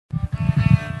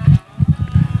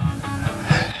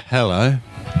Hello. Do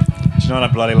you know what I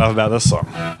bloody love about this song?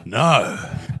 No.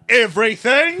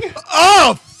 Everything!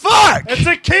 Oh, fuck! It's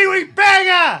a Kiwi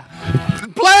banger!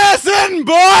 Play us in,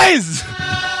 boys!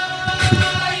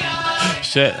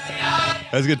 Shit. That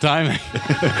was good timing.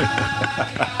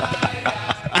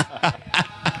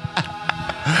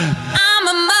 I'm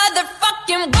a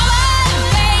motherfucking woman,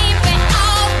 baby,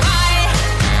 alright.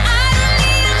 I don't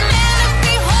need a man to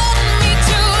be holding me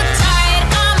too tight.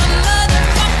 I'm a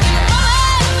motherfucking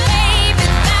woman, baby,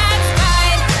 that's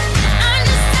right. I'm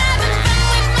just having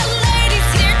fun with my ladies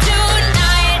here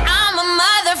tonight. I'm a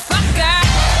motherfucker.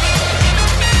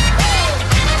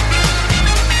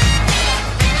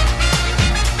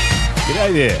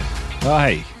 G'day there. Oh,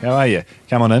 hey, how are you?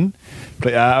 Come on in.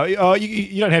 You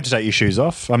don't have to take your shoes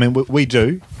off. I mean, we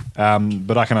do,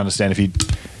 but I can understand if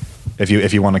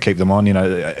you want to keep them on. You know,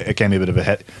 it can be a bit of a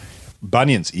hit.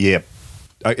 Bunions, yeah.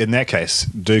 In that case,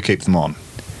 do keep them on.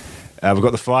 We've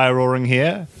got the fire roaring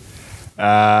here,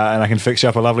 and I can fix you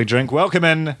up a lovely drink. Welcome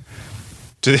in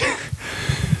to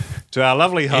to our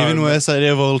lovely home. Even worst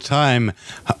idea of all time.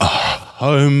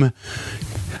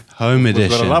 Home edition. We've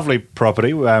got a lovely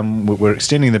property. We're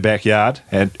extending the backyard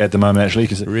at the moment, actually,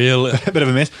 because Real, a bit of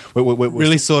a mess. We're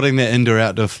really sorting that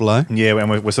indoor-outdoor flow. Yeah, and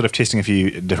we're sort of testing a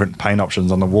few different paint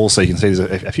options on the wall, so you can see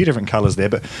there's a few different colours there,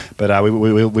 but we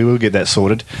will get that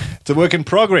sorted. It's a work in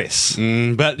progress.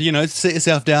 But, you know, sit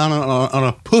yourself down on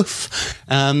a puff,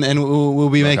 and we'll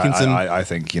be making some... I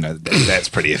think, you know, that's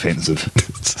pretty offensive.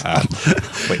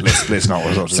 Let's not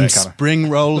resort to some that kind of... spring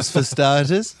rolls for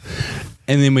starters.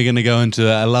 And then we're going to go into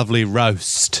a lovely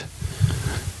roast.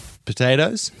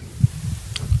 Potatoes.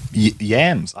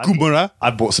 Yams. Kumara.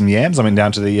 I bought some yams. I went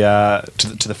down to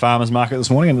the farmer's market this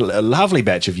morning, and a lovely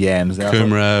batch of yams.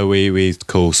 Kumara, we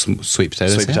call sweet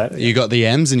potatoes. Sweet potato, yeah. You got the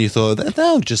yams and you thought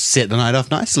they'll just set the night off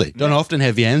nicely. Don't often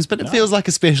have yams, but it feels like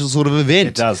a special sort of event.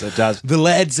 It does. The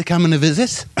lads are coming to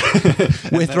visit.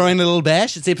 We're throwing a little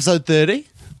bash. It's episode 30.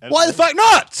 Why the fuck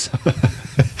not?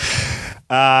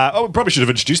 I probably should have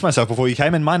introduced myself before you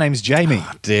came in. My name's Jamie.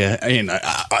 Oh, dear, you know,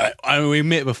 we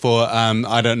met before.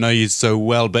 I don't know you so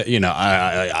well, but you know,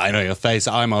 I know your face.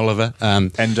 I'm Oliver.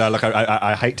 And look,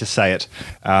 I hate to say it,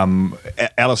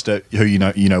 Alistair, who you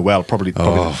know well, probably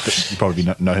you probably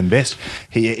know him best.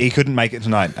 He couldn't make it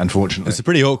tonight, unfortunately. It's a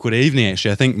pretty awkward evening,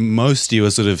 actually. I think most of you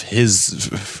are sort of his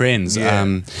friends.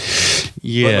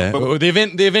 Yeah. But the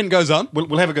event goes on.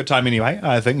 We'll have a good time anyway.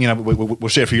 I think we'll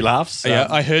share a few laughs. Yeah,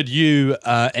 I heard you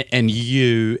and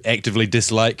you actively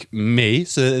dislike me,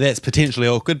 so that's potentially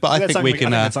awkward. But I think we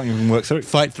can that's something we can work through.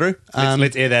 Fight through.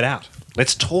 Let's air that out.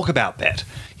 Let's talk about that.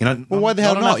 You know, well, why the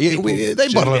hell not? They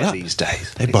bottle it up these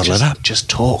days. They bottle it up.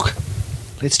 Just talk.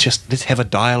 Let's have a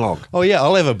dialogue. Oh yeah,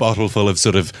 I'll have a bottle full of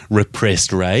sort of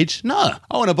repressed rage. No,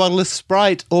 I want a bottle of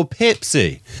Sprite or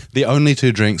Pepsi. The only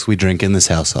two drinks we drink in this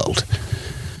household.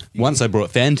 Once I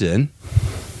brought Fanta in.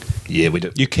 Yeah, we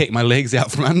did. You kicked my legs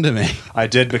out from under me. I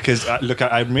did because, look,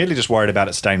 I'm really just worried about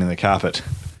it staining the carpet.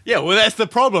 Yeah, well, that's the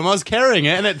problem. I was carrying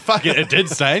it, and it did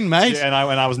stain, mate. Yeah, and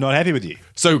I was not happy with you.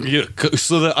 So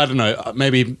that, I don't know,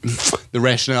 maybe the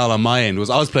rationale on my end was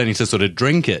I was planning to sort of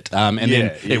drink it, and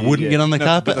then it wouldn't get on the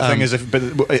carpet. But the thing is,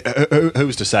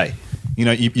 who's to say? You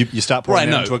know, you start pouring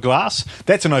it into a glass,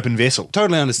 that's an open vessel.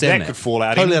 Totally understand that. That could fall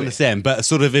out Totally anywhere. understand. But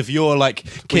sort of if you're like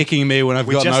kicking me when I've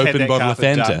got an open bottle of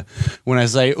Fanta, when I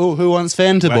say, oh, who wants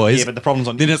Fanta, boys? Yeah, but the problem's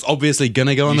on then it's obviously going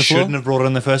to go on the floor. You shouldn't have brought it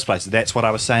in the first place. That's what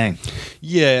I was saying.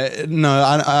 Yeah, no,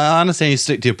 I understand you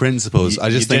stick to your principles. I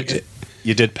just think...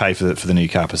 You did pay for the new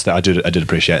carpets. I did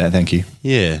appreciate that. Thank you.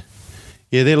 Yeah.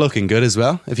 Yeah, they're looking good as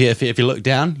well. If you look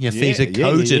down, your feet are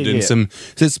coated in some.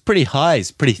 So it's pretty high. It's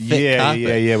pretty thick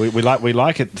carpet. Yeah. We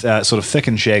like it sort of thick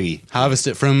and shaggy. Harvest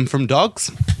it from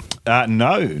dogs?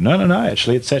 No.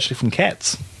 Actually, it's actually from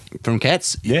cats. From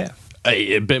cats? Yeah.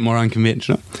 A bit more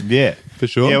unconventional. Yeah, for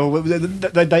sure. Yeah, well,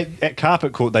 they at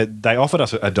Carpet Court they offered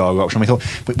us a dog option. We thought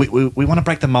we want to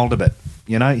break the mold a bit.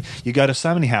 You know, you go to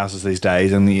so many houses these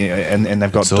days, and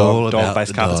they've got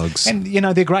dog-based carpets, dogs. and you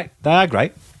know they're great. They are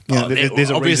great. You know, there's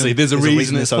a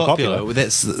reason it's so popular.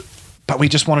 But we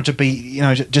just wanted to be, you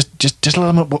know, just a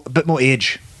little bit more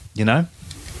edge, you know.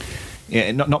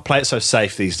 Yeah, not play it so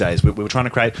safe these days. We were trying to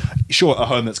create, a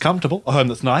home that's comfortable, a home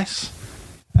that's nice,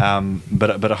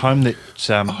 but a home that's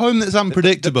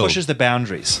unpredictable, that pushes the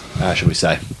boundaries, should we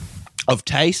say, of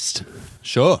taste.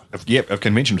 Sure. Of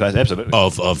convention taste, absolutely.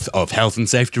 Of health and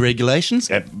safety regulations.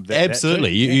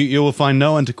 Absolutely. You will find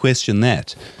no one to question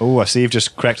that. Oh, I see you've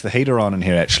just cracked the heater on in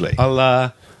here. Actually, I'll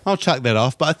I'll chuck that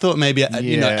off. But I thought maybe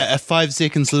a 5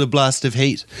 seconds little blast of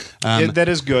heat. Yeah, that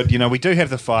is good. We do have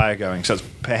the fire going, so it's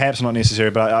perhaps not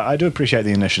necessary, but I do appreciate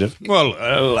the initiative. Well,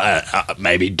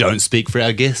 maybe don't speak for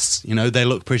our guests. They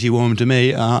look pretty warm to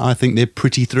me. I think they're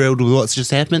pretty thrilled with what's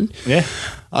just happened. Yeah.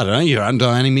 I don't know. You're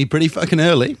undining me pretty fucking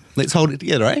early. Let's hold it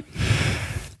together, eh?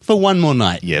 For one more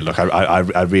night. Yeah, look, I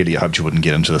really hoped you wouldn't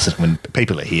get into this when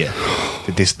people are here.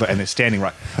 And they're standing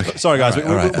right. Okay. Sorry, guys,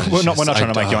 All right. we're not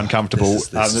trying to make you uncomfortable.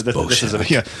 This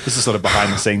is sort of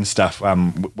behind the scenes stuff.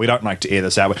 We don't like to air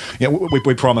this out.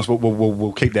 We promise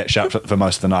we'll keep that shut for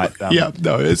most of the night.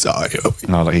 It's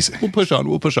No, look,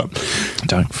 We'll push on.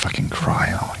 Don't fucking cry.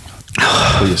 Oh my God.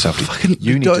 Pull yourself together.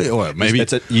 You need to. Or maybe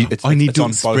it's I need to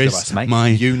on both of express us, mate. my.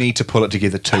 You need to pull it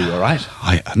together too. All right.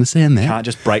 I understand that. You can't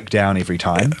just break down every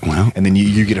time. Well, and then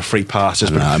you get a free pass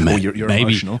just because you're maybe,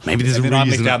 emotional. Maybe there's and a then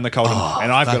reason. I'm down the cold,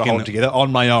 and I've got to hold it together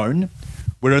on my own.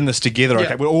 We're in this together.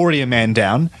 Okay, we're already a man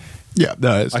down. Yeah,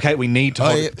 no. It's, Okay, we need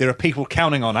to. There are people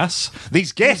counting on us.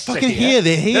 These guests They're fucking are here. here,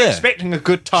 they're here. They're expecting a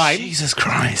good time. Jesus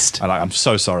Christ. I'm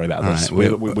so sorry about this. All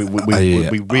right,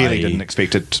 We really didn't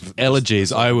expect it.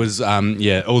 Allergies. I was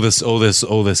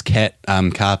all this cat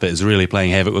carpet is really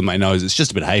playing havoc with my nose. It's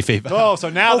just a bit hay fever. Oh, so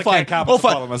now the cat carpet's the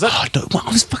problem, is it? I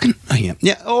was fucking. Oh yeah,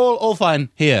 yeah. All fine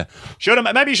here.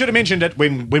 Maybe you should have mentioned it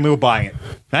when we were buying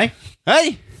it.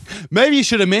 Hey, maybe you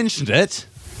should have mentioned it.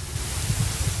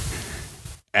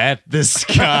 At the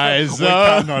Sky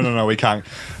Zone. No, we can't.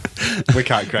 We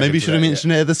can't crack Maybe you should have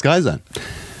mentioned it at the Sky Zone.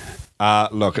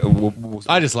 Look,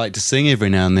 I just like to sing every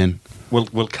now and then.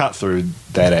 We'll cut through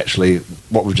that. Actually,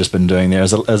 what we've just been doing there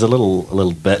is a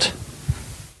little bit.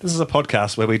 This is a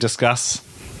podcast where we discuss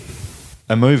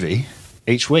a movie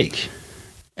each week.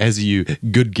 As you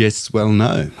good guests well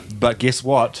know. But guess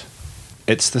what?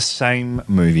 It's the same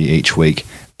movie each week.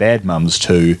 Bad Mums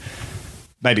 2.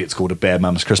 Maybe it's called A Bad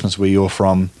Mum's Christmas where you're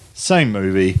from. Same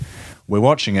movie. We're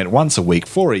watching it once a week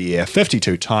for a year,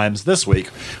 52 times. This week,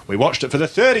 we watched it for the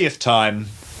 30th time.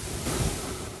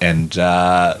 And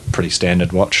pretty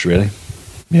standard watch, really.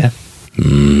 Yeah.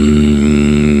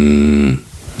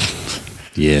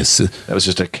 Yes. That was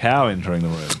just a cow entering the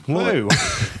room. Whoa.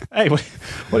 Hey,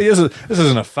 what is it? This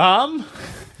isn't a farm.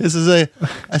 This is a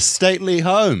stately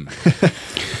home.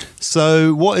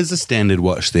 So what is a standard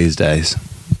watch these days?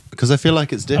 Because I feel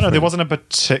like it's I different. don't know, there wasn't a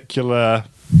particular...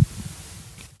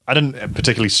 I didn't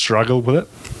particularly struggle with it.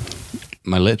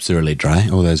 My lips are really dry,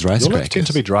 all those rice Your crackers. lips tend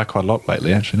to be dry quite a lot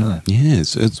lately, actually, don't they? Yeah,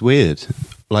 it's weird.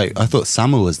 Like, I thought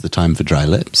summer was the time for dry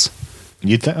lips.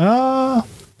 You'd think...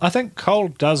 I think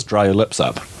cold does dry your lips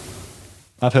up.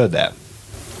 I've heard that.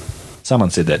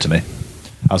 Someone said that to me.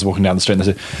 I was walking down the street and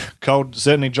they said, cold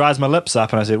certainly dries my lips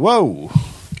up. And I said, whoa.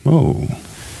 Whoa.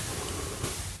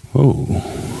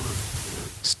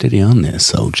 Steady on there,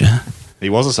 soldier. He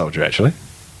was a soldier, actually.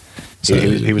 So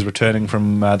He was returning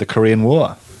from the Korean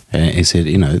War. And he said,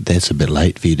 that's a bit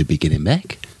late for you to be getting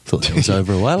back. Thought that was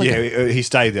over a while ago. Yeah, he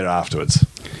stayed there afterwards.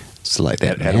 It's like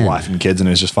that. Had a wife and kids, and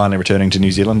he was just finally returning to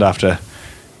New Zealand after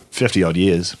 50 odd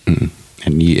years.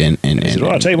 And you and He said,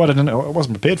 "I'll tell you what, I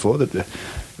wasn't prepared for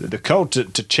the cold to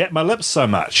chat my lips so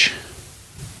much."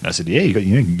 And I said, "Yeah,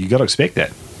 you got to expect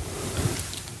that."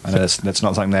 I know that's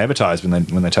not something they advertise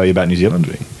when they tell you about New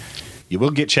Zealand. You will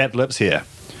get chapped lips here.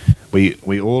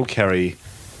 We all carry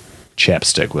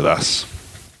chapstick with us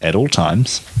at all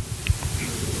times.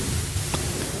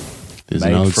 There's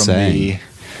made an old from saying. the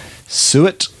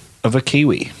suet of a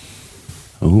kiwi.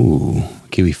 Ooh,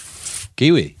 kiwi.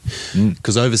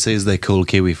 Because overseas they call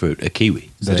kiwi fruit a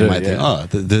kiwi. So They they do, might think, yeah.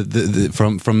 the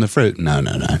from the fruit. No.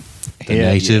 The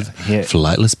Yeah, native yeah.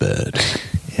 flightless bird.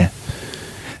 Yeah.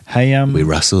 Hey, We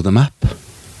rustle them up.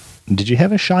 did you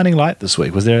have a shining light this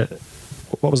week?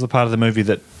 What was the part of the movie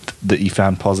that you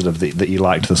found positive that you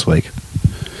liked this week?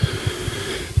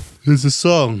 There's a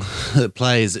song that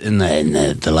plays in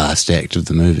the last act of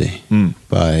the movie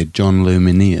by John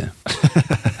Lumineer.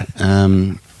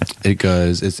 It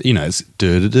goes, it's It's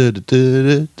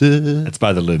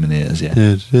by the Lumineers, yeah.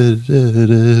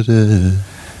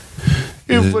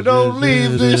 If we don't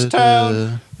leave this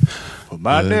town, we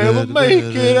might never make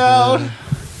it out.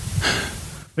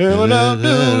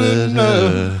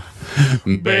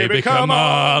 Baby, come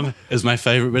on, is my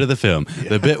favorite bit of the film.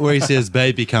 The bit where he says,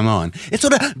 baby, come on. It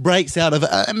sort of breaks out of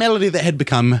a melody that had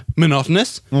become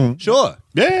monotonous. Sure.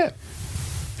 Yeah.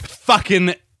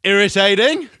 Fucking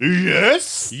irritating.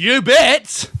 Yes. You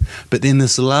bet. But then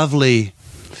this lovely,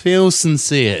 feels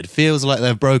sincere. It feels like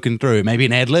they've broken through. Maybe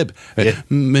an ad lib. Yeah.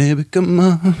 Baby, come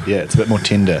on. Yeah, it's a bit more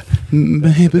tender.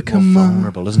 Baby, More come on.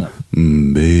 vulnerable, isn't it?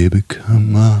 Baby,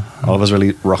 come on. Oliver's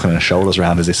really rocking his shoulders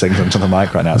around as he sings into the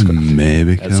mic right now. It's good.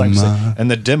 Maybe It's like, come on. in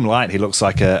the dim light, he looks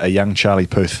like a young Charlie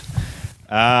Puth.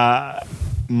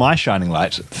 My shining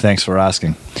light, thanks for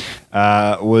asking,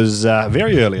 was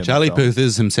very early in Charlie the film. Puth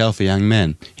is himself a young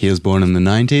man. He was born in the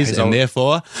 90s He's and old.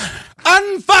 therefore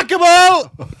unfuckable.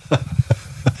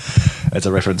 It's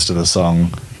a reference to the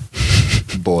song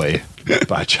Boy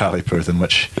by Charlie Puth, in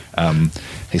which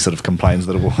he sort of complains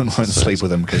that a woman won't sleep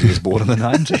with him because he was born in the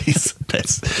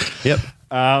 90s. Yep.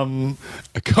 Um,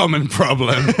 A common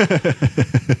problem.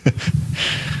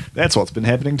 That's what's been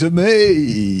happening to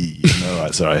me. No,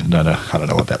 right, sorry. No, I don't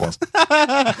know what that was.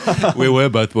 We were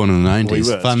both born in the 90s. We were,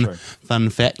 that's fun, true. fun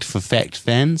fact for fact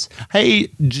fans. Hey,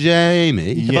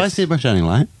 Jamie, have I Yes. said my shining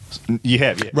light? You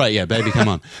have, yeah. Right, yeah, baby, come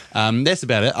on. That's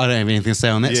about it. I don't have anything to say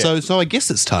on that. Yeah. So I guess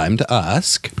it's time to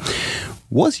ask,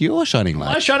 what's your shining My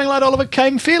light? shining light, Oliver,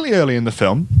 came fairly early in the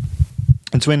film.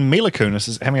 It's when Mila Kunis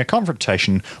is having a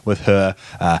confrontation with her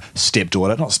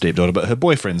stepdaughter, not stepdaughter, but her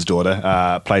boyfriend's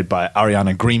daughter, played by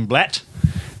Ariana Greenblatt.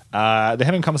 They're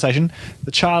having a conversation.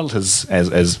 The child has,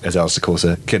 as Alistair calls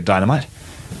her, Kid Dynamite.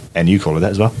 And you call her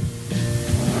that as well.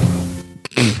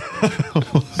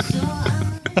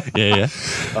 Yeah.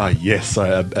 Oh, yes.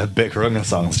 So a Beck Runga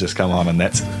song's just come on, and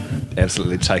that's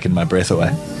absolutely taken my breath away.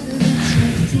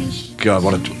 God,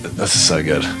 this is so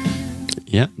good.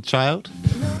 Yeah, child.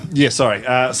 Yeah, sorry.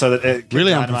 So that Kid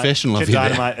Really Dynamite- unprofessional of Kid you there.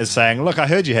 Dynamite is saying, "Look, I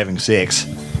heard you having sex."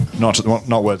 Not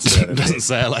words. to that. Doesn't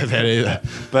say it like that either.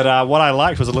 But what I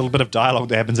liked was a little bit of dialogue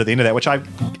that happens at the end of that, which I've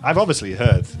obviously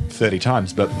heard 30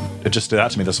 times, but it just stood out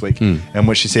to me this week. In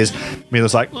which she says,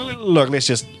 Mila's like, "Look, let's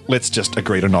just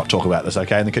agree to not talk about this,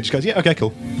 okay?" And the kid just goes, "Yeah, okay,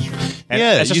 cool." And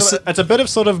Yeah, it's, you just it's a bit of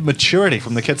sort of maturity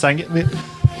from the kid saying,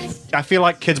 I feel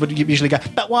like kids would usually go,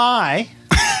 "But why?"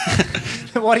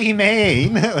 What do you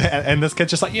mean? And this kid's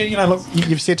just like, you know, look,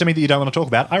 you've said to me that you don't want to talk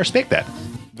about it. I respect that.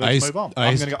 Let's move on.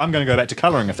 I'm going to go back to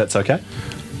colouring if that's okay.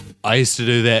 I used to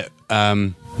do that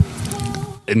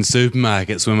in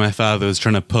supermarkets when my father was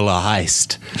trying to pull a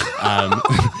heist.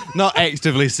 Not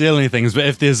actively stealing things, but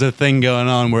if there's a thing going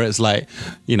on where it's like,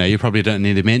 you know, you probably don't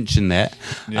need to mention that.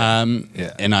 Yeah.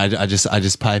 And I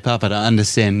just pipe up. I don't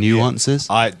understand nuances.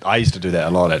 I used to do that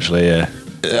a lot, actually. Yeah.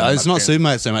 It's not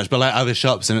supermarkets so much, but like other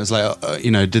shops, and it's like, you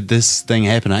know, did this thing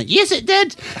happen? Like, yes, it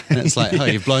did. And it's like, oh,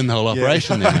 you've blown the whole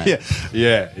operation there, mate.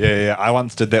 Yeah. I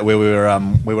once did that where we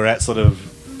were at sort of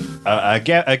a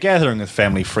gathering with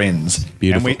family friends.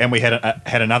 Beautiful. And we had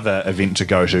another event to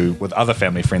go to with other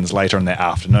family friends later in that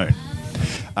afternoon.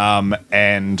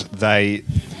 And they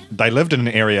lived in an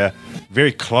area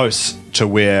very close to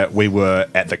where we were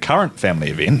at the current family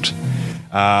event.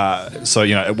 So,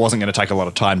 you know, it wasn't going to take a lot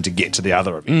of time to get to the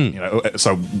other event. You know,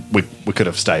 so we could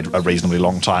have stayed a reasonably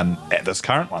long time at this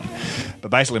current one.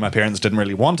 But basically, my parents didn't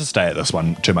really want to stay at this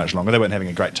one too much longer. They weren't having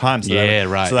a great time. So they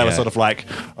were sort of like,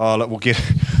 oh, look, we'll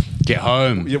Get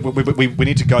home. Yeah, we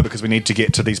need to go because we need to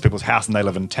get to these people's house and they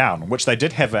live in town, which they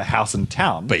did have a house in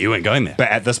town. But you weren't going there. But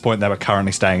at this point, they were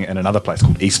currently staying in another place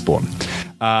called Eastbourne.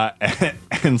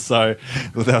 And so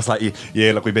they was like,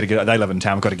 yeah, look, we better get. They live in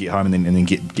town. We've got to get home and then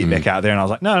get back out there. And I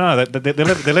was like, no,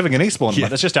 they're living in Eastbourne. Yeah.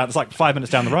 Like, it's just down. It's like 5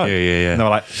 minutes down the road. Yeah. And they were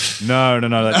like, no, they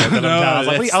live in town. I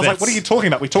was like, what are you talking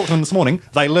about? We talked to them this morning.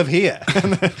 They live here.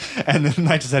 And then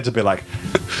they just had to be like,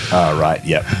 oh, right,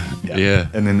 yep. Yeah.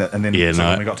 And then Yeah, so no.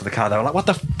 when we got to the car, they were like, what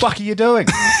the fuck are you doing?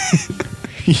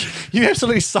 You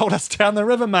absolutely sold us down the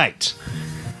river, mate.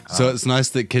 So it's nice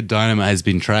that Kid Dynamite has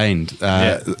been trained.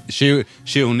 Yeah.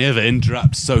 She'll never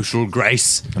interrupt social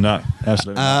grace. No,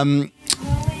 absolutely.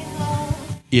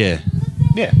 Yeah.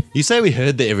 Yeah. You say we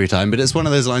heard that every time, but it's one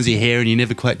of those lines you hear and you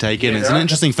never quite take in. Yeah, It's an right.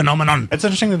 interesting phenomenon. It's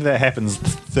interesting that happens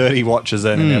 30 watches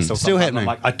in and they're still still sometimes happening. I'm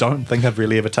like, I don't think I've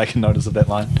really ever taken notice of that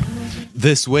line.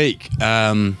 This week,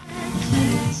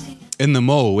 in the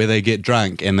mall where they get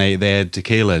drunk and they add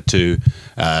tequila to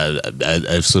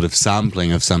a sort of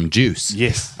sampling of some juice.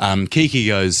 Yes. Kiki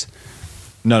goes,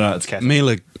 No, it's Catherine.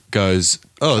 Mila goes,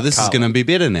 oh, this is Carla. going to be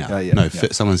better now. Yeah, no, yeah.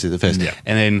 someone said it first. Yeah.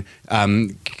 And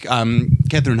then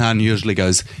Catherine Hahn usually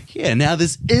goes, yeah, now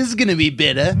this is going to be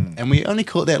better. And we only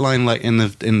caught that line like in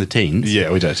the teens.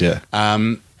 Yeah, we did, yeah.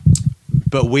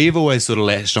 But we've always sort of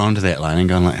latched onto that line and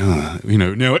gone like, oh, you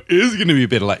know, now it is going to be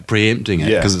better, like preempting it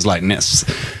Yeah. because it's like, that's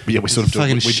Yeah, we sort of do,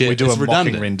 fucking we shit. do It's a mocking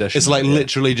redundant. rendition. It's like yeah.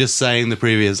 literally just saying the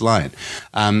previous line.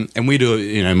 And we do a,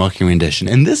 you know, mocking rendition.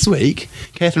 And this week,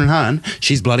 Catherine Hahn,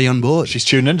 she's bloody on board. She's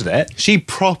tuned into that. She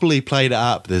properly played it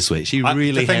up this week. She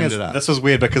really the thing hammed is, it up. this was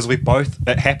weird because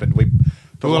it happened. We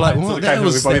were like, lines what? sort of That came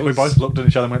was- through, that we both looked at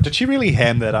each other and went, did she really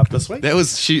ham that up this week? That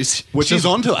was she's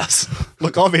on to us.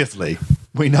 Look, obviously,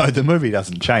 we know the movie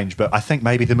doesn't change, but I think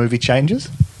maybe the movie changes.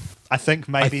 I think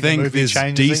maybe I the think movie there's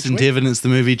changes each decent week. evidence the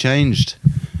movie changed.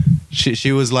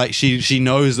 She was like, she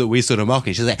knows that we sort of mock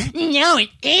it. She's like, no, it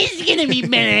is going to be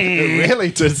better. It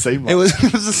really did seem like It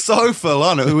was so full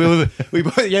on. We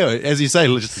both, yeah, as you say,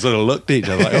 just sort of looked at each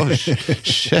other like, oh, shit.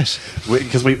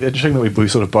 because interesting that we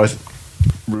sort of both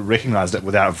recognised it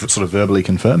without sort of verbally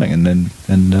confirming, and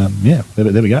yeah,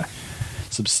 there we go.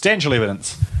 Substantial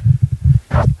evidence.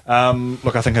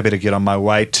 Look, I think I better get on my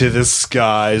way to the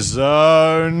Sky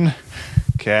Zone.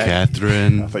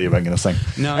 Catherine. I thought you weren't going to sing.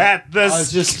 No, At I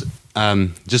this. was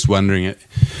just wondering it.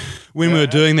 When we were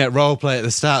doing that role play at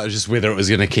the start, it was just whether it was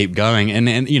going to keep going,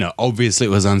 and you know, obviously it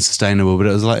was unsustainable. But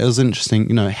it was interesting.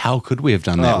 You know, how could we have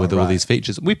done that with all right. these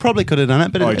features? We probably could have done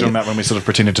it, but You're talking about when we sort of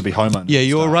pretended to be homeowners. yeah,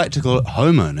 you're right to call it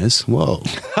homeowners. Whoa,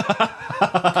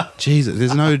 Jesus,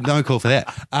 there's no call for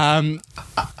that.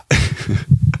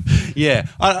 Yeah,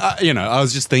 I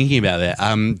was just thinking about that.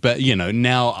 But you know,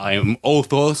 now I am all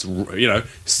thoughts, you know,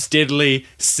 steadily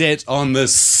set on the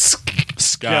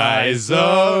Sky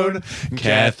Zone.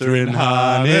 Catherine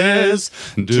Hahn is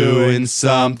doing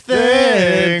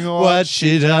something. What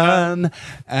she done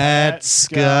at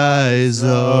Sky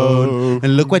Zone?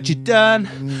 And look what you done.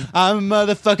 I'm a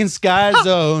motherfucking Sky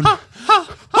Zone. What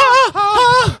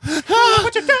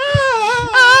you done? I'm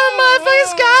a motherfucking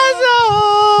Sky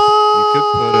Zone. You could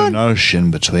put an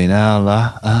ocean between our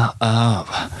love.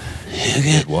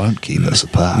 It won't keep us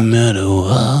apart. Metal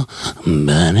wall,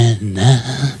 burning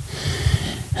down.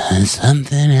 And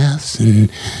something else and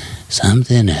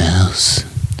something else.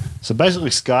 So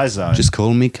basically, Sky Zone Just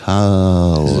call me is a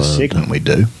Carl. segment we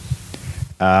do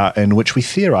in which we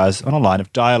theorise on a line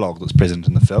of dialogue that's present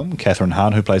in the film. Catherine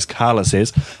Hahn, who plays Carla,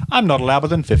 says, "I'm not allowed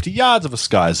within 50 yards of a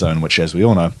Sky Zone," which, as we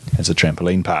all know, is a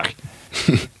trampoline park.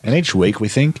 And each week we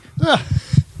think,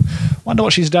 wonder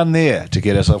what she's done there to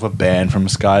get herself a ban from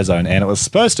Sky Zone. And it was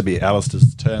supposed to be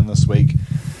Alistair's turn this week,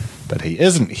 but he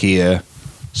isn't here.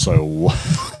 So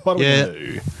what do Yeah. we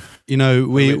do? You know,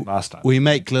 we went last time. we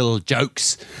make little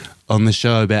jokes on the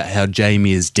show about how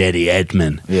Jamie is Daddy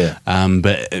Admin. Yeah.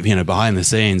 But, you know, behind the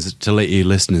scenes, to let you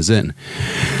listeners in,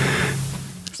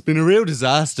 it's been a real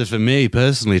disaster for me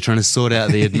personally trying to sort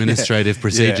out the administrative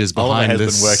procedures Oliver behind has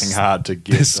this. been working hard to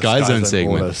get the Sky Zone order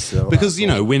segment so because you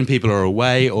know when people are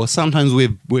away, or sometimes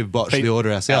we've botched the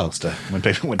order ourselves. Alistair. When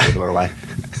people are away,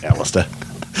 Alistair.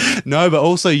 No, but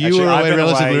also you Actually, were I've away been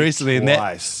relatively away recently, and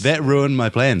twice. that ruined my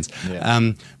plans.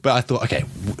 Yeah. But I thought, okay,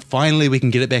 finally we can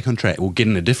get it back on track. We'll get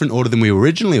in a different order than we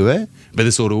originally were, but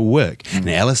this order will work. And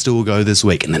Alistair will go this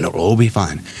week, and then it'll all be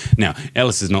fine. Now,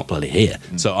 Alistair's not bloody here,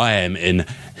 so I am in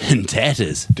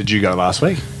tatters. Did you go last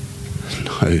week?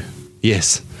 No,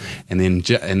 yes, and then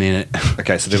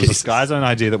Okay, so there was a Sky Zone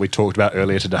idea that we talked about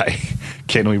earlier today.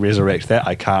 Can we resurrect that?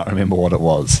 I can't remember what it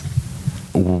was.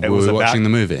 we was were about- watching the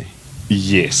movie.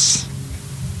 Yes.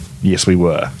 Yes, we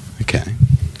were. Okay,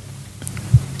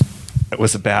 It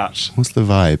was about. what's the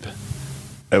vibe?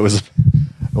 It was.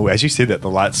 Oh, as you said that, the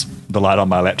light on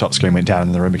my laptop screen went down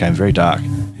and the room became very dark.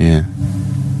 Yeah.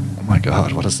 Oh my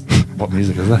god! What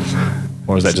music is this?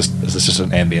 Or is this just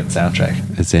an ambient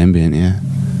soundtrack? It's ambient, yeah.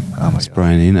 Oh my It's god!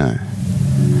 Brian Eno,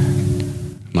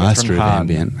 master of Hahn.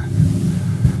 ambient.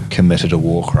 Committed a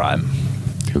war crime.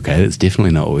 Okay, that's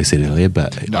definitely not what we said earlier.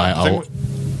 But No, I think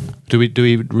do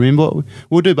we remember?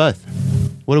 We'll do both.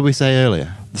 What did we say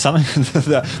earlier? something.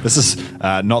 This is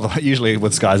not the usually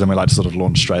with Sky Zone we like to sort of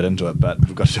launch straight into it, but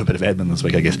we've got to do a bit of admin this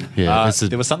week, I guess. Yeah,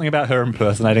 there was something about her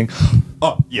impersonating.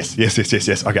 Oh yes.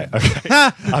 Okay.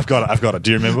 I've got it.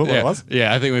 Do you remember what it was?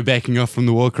 Yeah, I think we're backing off from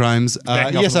the war crimes.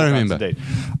 Backing off Yes, from I the remember. crimes,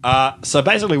 indeed. So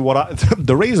basically,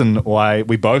 the reason why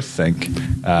we both think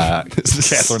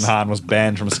Catherine Hahn was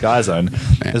banned from Sky Zone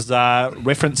is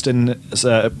referenced in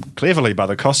cleverly by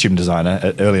the costume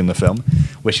designer early in the film,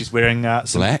 where she's wearing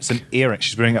some earrings.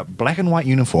 She's wearing a black and white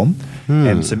uniform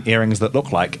and some earrings that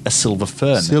look like a silver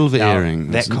fern. Silver Now,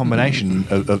 earrings. That combination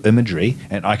of imagery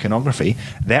and iconography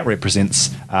that represents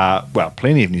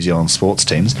plenty of New Zealand sports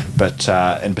teams, but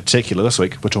in particular this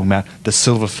week we're talking about the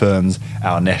Silver Ferns,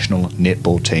 our national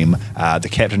netball team. The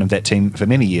captain of that team for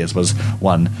many years was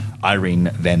one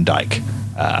Irene Van Dyke,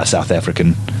 a South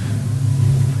African.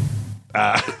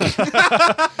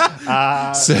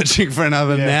 Searching for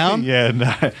another noun. Yeah,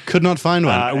 no. Could not find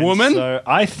one. A And woman. So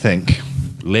I think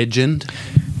Legend.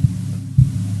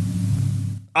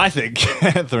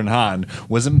 Catherine Hahn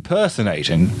was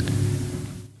impersonating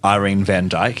Irene Van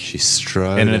Dyke. She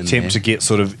strode in an in attempt there. to get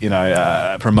sort of,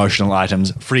 promotional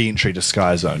items, free entry to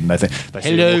Sky Zone. They see her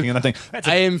Hello, walking in, I think, that's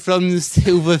I am from the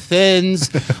Silver Ferns.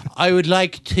 I would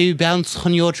like to bounce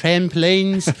on your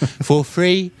trampolines for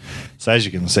free. So as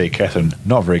you can see, Catherine,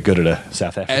 not very good at a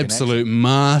South African Absolute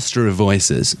master of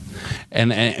voices,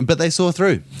 and but they saw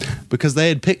through because they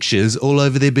had pictures all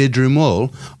over their bedroom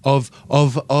wall of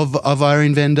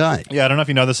Irene Van Dyke. accent. Yeah, I don't know if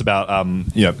you know this about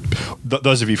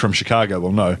those of you from Chicago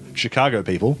will know. Chicago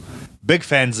people, big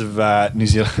fans of New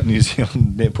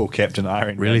Zealand netball captain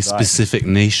Irene. Really Van Dyke. specific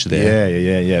niche there.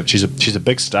 Yeah. She's a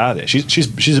big star there.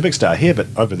 She's a big star here, but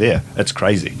over there, it's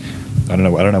crazy. I don't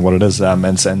know what it is.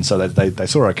 And so they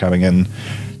saw her coming in.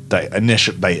 They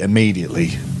immediately,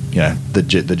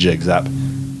 the jig's up.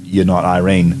 You're not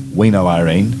Irene. We know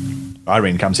Irene.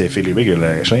 Irene comes here fairly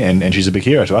regularly, actually, and she's a big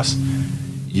hero to us.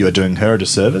 You are doing her a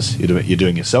disservice. You're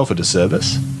doing yourself a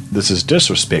disservice. This is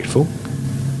disrespectful.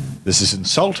 This is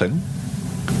insulting.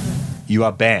 You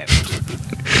are banned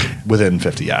within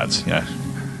 50 yards.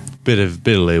 Bit of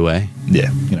leeway.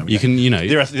 Yeah, You can,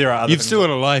 there are other you've things, still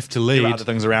got a life to there are lead. other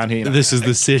things around here. This is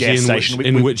the city gas in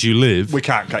station. which you live. We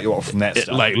can't cut you off from that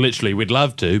stuff. Like literally, we'd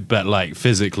love to, but like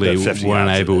physically, The 50 we're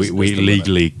yards unable. is We the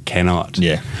legally cannot.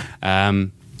 Yeah.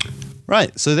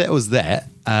 Right. So that was that.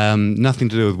 Nothing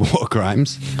to do with war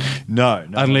crimes, No.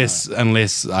 unless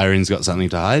Irene's got something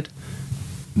to hide.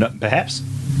 No, perhaps.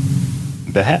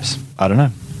 I don't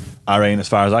know. Irene, as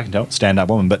far as I can tell, stand-up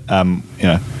woman, but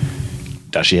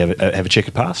does she have a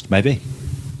checkered past? Maybe.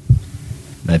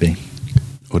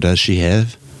 Or does she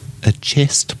have a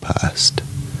chest past?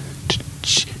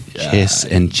 Chess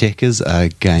and checkers are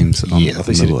games on, Yeah, I thought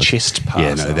you on said the a board. chest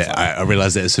pass. Yeah, no, I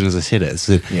realised that as soon as I said it.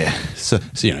 So, Yeah. So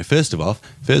first off,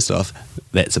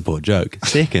 that's a poor joke.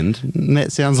 Second,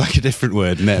 that sounds like a different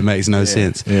word, and that makes no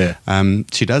sense. yeah.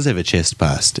 She does have a chest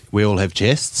past. We all have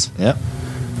chests. Yep.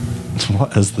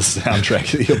 What is the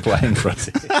soundtrack that you're playing for us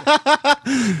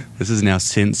here? This is now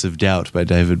 "Sense of Doubt" by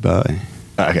David Bowie.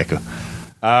 Okay, cool.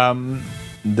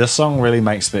 This song really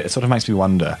makes me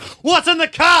wonder, what's in the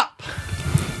cup?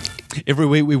 Every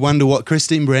week we wonder what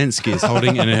Christine Baranski is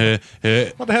holding in her.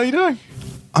 What the hell are you doing?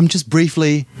 I'm just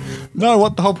briefly. No,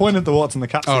 what the whole point of the what's in the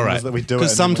cup All song right, is that we do it.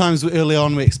 because and then sometimes early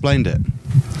on we explained it.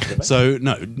 So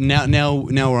no, now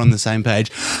we're on the same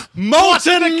page.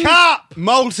 Molten in the cup?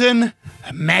 molten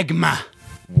magma.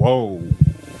 Whoa.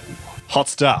 Hot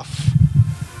stuff.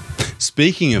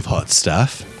 Speaking of hot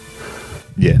stuff,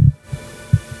 Yeah.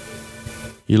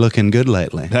 you're looking good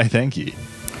lately. No, thank you.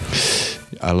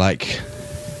 I like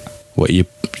what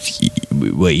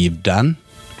you've done.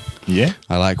 Yeah.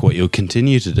 I like what you'll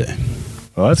continue to do.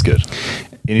 Well, that's good.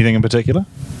 Anything in particular?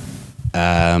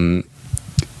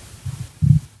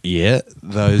 Yeah,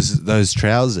 those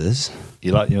trousers.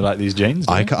 You like these jeans?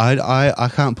 I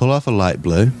can't pull off a light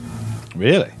blue.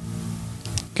 Really?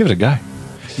 Give it a go.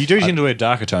 You do tend to wear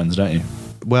darker tones, don't you?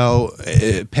 Well,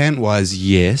 pant wise,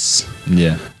 yes.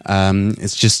 Yeah.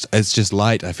 It's just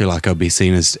light. I feel like I'll be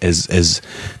seen as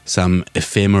some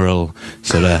ephemeral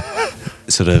sort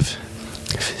of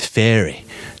fairy.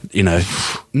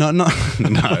 Not no,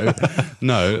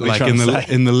 like trying to say?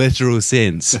 in the literal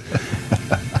sense,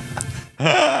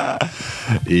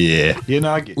 Yeah.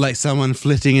 I get. like someone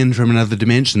flitting in from another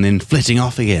dimension, then flitting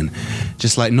off again,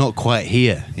 just like not quite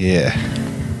here, Yeah.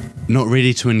 not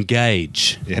ready to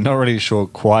engage. Yeah. Not really sure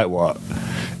quite what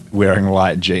wearing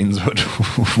light jeans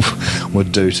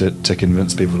would do to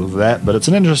convince people of that, but it's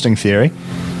an interesting theory.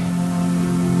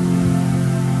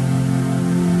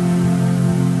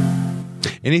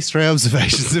 Any stray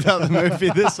observations about the movie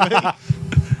this week? I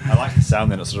like the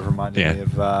sound that it sort of reminded me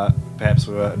of perhaps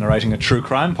we were narrating a true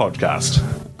crime podcast.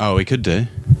 Oh, we could do.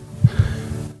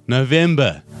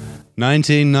 November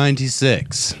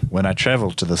 1996. When I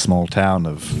traveled to the small town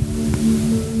of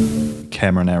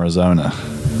Cameron, Arizona.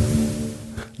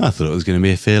 I thought it was going to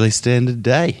be a fairly standard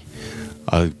day.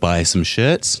 I'd buy some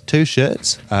shirts, 2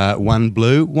 shirts, one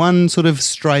blue, one sort of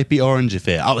stripy orange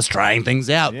affair. I was trying things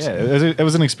out. Yeah, it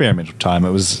was an experimental time. It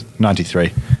was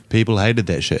 93. People hated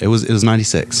that shit. It was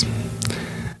 96.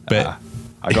 But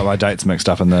I got my dates mixed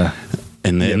up in the...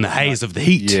 in the haze of the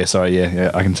heat. Yeah, sorry,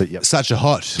 yeah, I can see, yep. Such a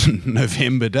hot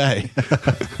November day.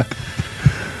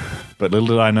 But little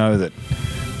did I know that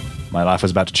my life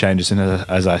was about to change as soon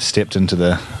as I stepped into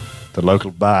the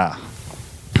local bar.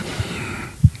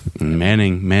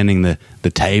 Manning the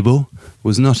table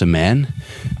was not a man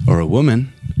or a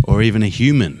woman or even a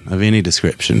human of any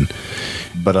description.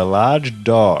 But a large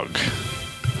dog.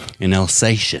 An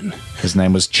Alsatian. His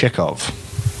name was Chekhov.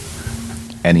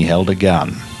 And he held a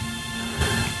gun.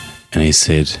 And he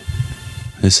said,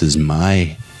 "This is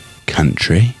my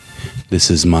country. This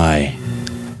is my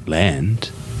land."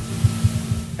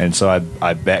 And so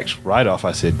I backed right off.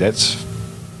 I said, that's,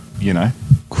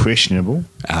 questionable.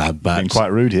 But Being quite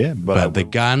rude here. But the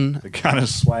gun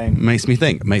is swaying. makes me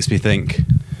think.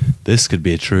 this could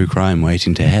be a true crime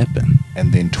waiting to happen.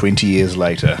 And then 20 years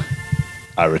later,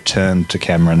 I returned to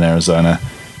Cameron, Arizona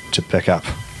to pick up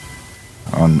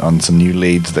on some new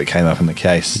leads that came up in the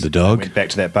case. The dog? I went back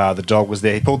to that bar. The dog was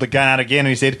there. He pulled the gun out again and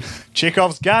he said,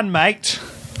 Chekhov's gun, mate.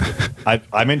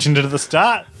 I mentioned it at the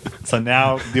start. So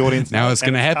now the audience... Now it's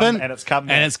going to happen. And it's come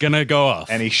and it's going to go off.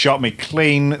 And he shot me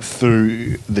clean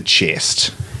through the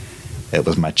chest. It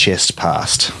was my chest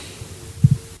past.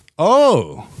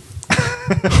 Oh!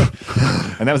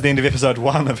 And that was the end of episode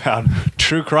 1 of our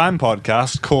true crime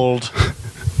podcast called...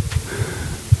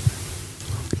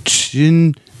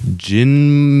 Gin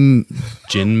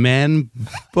Man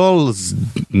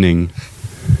Bolsning.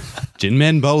 Gin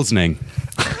Man Bolsning.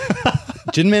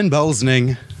 Gin Man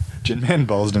Bolsning. Gin Man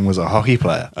Bolsning was a hockey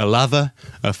player. A lover,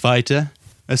 a fighter,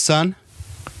 a son,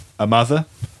 A mother,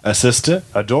 a sister,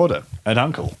 a daughter, an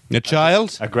uncle, a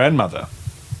child, a grandmother,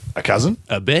 a cousin,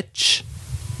 a bitch,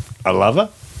 a lover.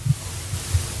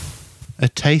 a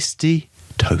tasty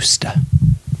toaster.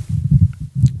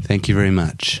 Thank you very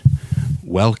much.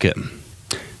 Welcome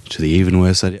to the even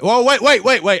worse idea. Oh, wait,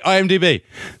 IMDb.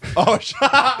 Oh,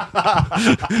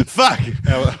 Fuck.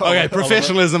 Okay,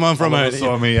 professionalism on from Oliver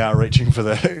saw me reaching for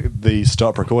the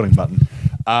stop recording button.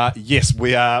 Yes,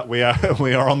 we are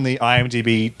on the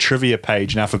IMDb trivia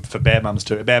page now for Bad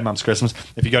Mums Christmas.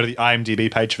 If you go to the IMDb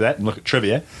page for that and look at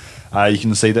trivia, you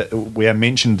can see that we are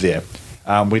mentioned there.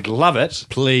 We'd love it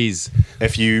Please.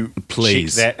 if you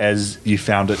Please. check that as you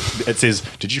found it. It says,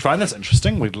 "Did you find this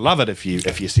interesting?" We'd love it if you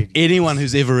said Anyone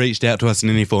who's ever reached out to us in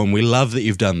any form, we love that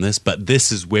you've done this, but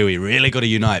this is where we really got to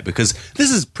unite because this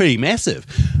is pretty massive.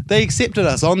 They accepted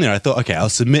us on there. I thought, okay, I'll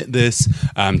submit this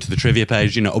to the trivia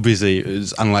page. You know, obviously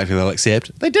it's unlikely they'll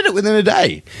accept. They did it within a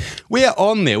day. We are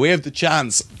on there. We have the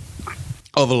chance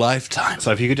of a lifetime.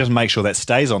 So if you could just make sure that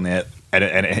stays on there, and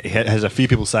it has a few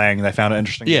people saying they found it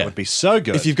interesting, Yeah. it would be so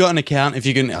good. If you've got an account, I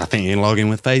think you can log in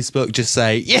with Facebook, just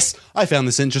say, yes, I found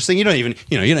this interesting. You don't even,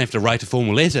 you don't have to write a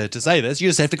formal letter to say this. You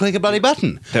just have to click a bloody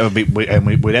button. that would be, we'd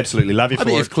absolutely love you I for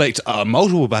bet it. you've clicked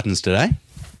multiple buttons today.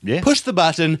 Yeah. Push the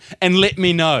button and let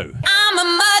me know. I'm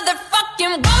a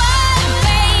motherfucking woman.